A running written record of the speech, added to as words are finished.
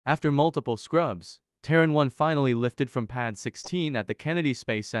After multiple scrubs, Terran 1 finally lifted from Pad 16 at the Kennedy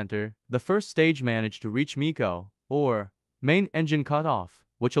Space Center. The first stage managed to reach MECO, or main engine cutoff,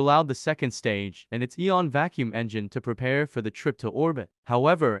 which allowed the second stage and its Eon vacuum engine to prepare for the trip to orbit.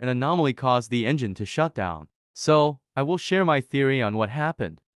 However, an anomaly caused the engine to shut down. So, I will share my theory on what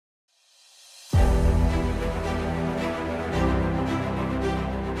happened.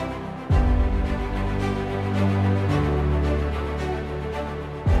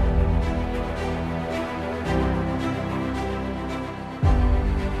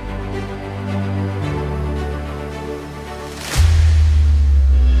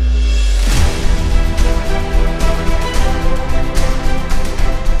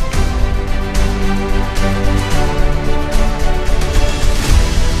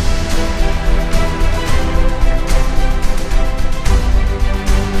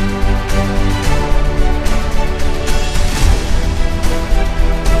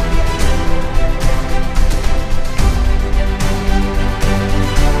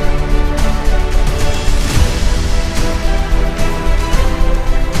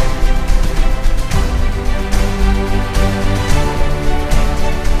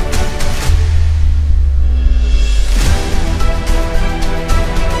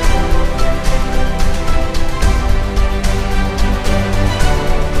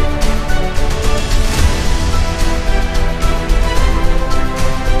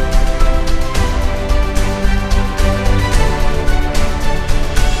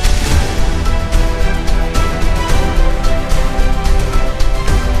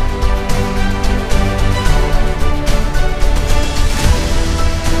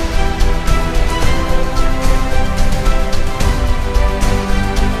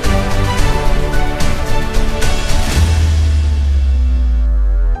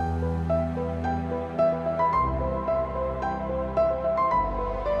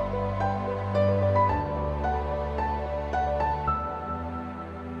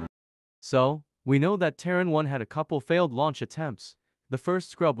 So, we know that Terran 1 had a couple failed launch attempts. The first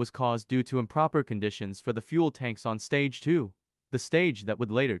scrub was caused due to improper conditions for the fuel tanks on Stage 2, the stage that would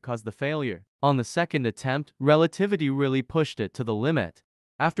later cause the failure. On the second attempt, relativity really pushed it to the limit.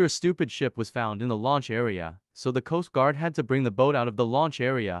 After a stupid ship was found in the launch area, so the Coast Guard had to bring the boat out of the launch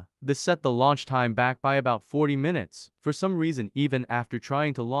area. This set the launch time back by about 40 minutes. For some reason, even after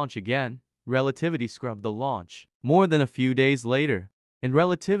trying to launch again, relativity scrubbed the launch. More than a few days later, and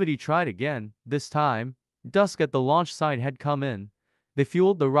relativity tried again. This time, dusk at the launch site had come in. They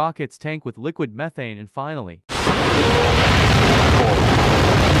fueled the rocket's tank with liquid methane and finally,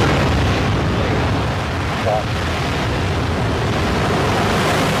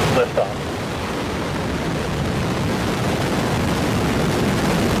 lift off.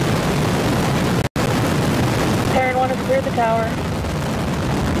 Terran 1 has cleared the tower.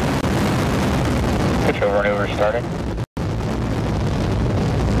 Control maneuver starting.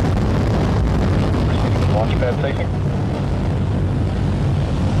 Launch pad facing.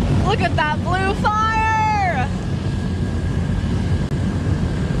 Look at that blue fire!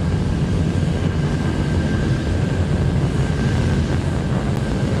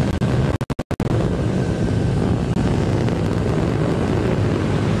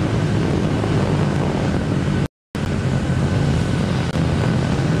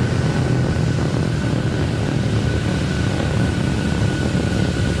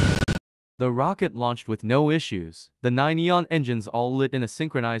 the rocket launched with no issues. The 9 Eon engines all lit in a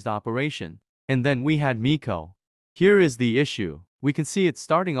synchronized operation. And then we had MECO. Here is the issue. We can see it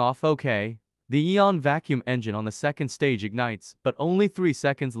starting off okay. The Eon vacuum engine on the second stage ignites, but only 3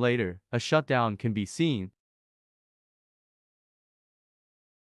 seconds later, a shutdown can be seen.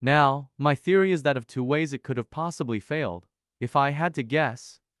 Now, my theory is that of 2 ways it could have possibly failed. If I had to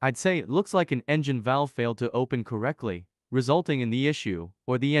guess, I'd say it looks like an engine valve failed to open correctly, resulting in the issue,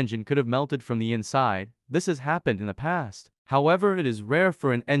 or the engine could have melted from the inside. This has happened in the past. However, it is rare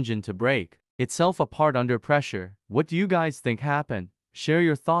for an engine to break itself apart under pressure. What do you guys think happened? Share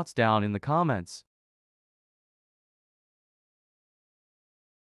your thoughts down in the comments.